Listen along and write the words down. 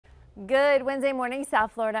Good Wednesday morning,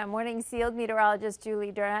 South Florida. Morning Sealed meteorologist Julie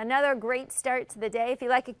Dura. Another great start to the day. If you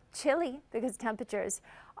like it chilly, because temperatures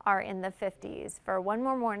are in the 50s for one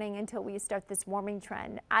more morning until we start this warming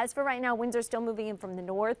trend. As for right now, winds are still moving in from the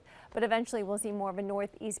north, but eventually we'll see more of a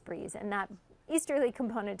northeast breeze, and that easterly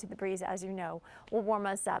component to the breeze, as you know, will warm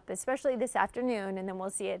us up, especially this afternoon, and then we'll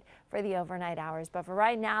see it for the overnight hours. But for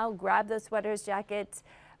right now, grab those sweaters, jackets,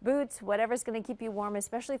 boots, whatever's going to keep you warm,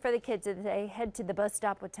 especially for the kids as they head to the bus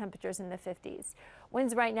stop with temperatures in the 50s.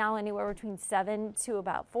 Winds right now anywhere between 7 to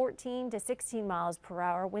about 14 to 16 miles per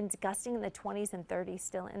hour. Winds gusting in the 20s and 30s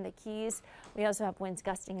still in the Keys. We also have winds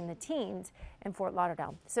gusting in the teens in Fort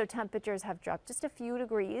Lauderdale. So temperatures have dropped just a few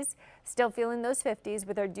degrees. Still feeling those 50s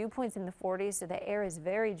with our dew points in the 40s, so the air is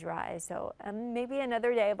very dry. So maybe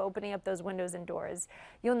another day of opening up those windows and doors.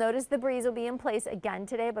 You'll notice the breeze will be in place again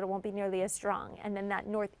today, but it won't be nearly as strong. And then that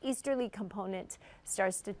northeasterly component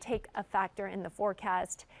starts to take a factor in the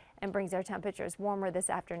forecast and brings our temperatures warmer this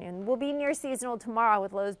afternoon. We'll be near seasonal tomorrow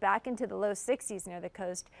with lows back into the low 60s near the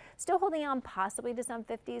coast. Still holding on possibly to some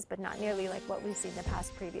 50s, but not nearly like what we've seen the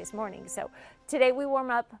past previous mornings. So today we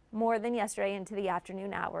warm up more than yesterday into the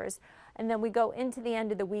afternoon hours. And then we go into the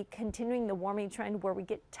end of the week, continuing the warming trend where we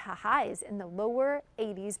get to highs in the lower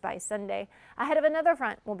 80s by Sunday. Ahead of another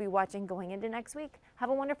front we'll be watching going into next week.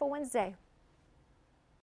 Have a wonderful Wednesday.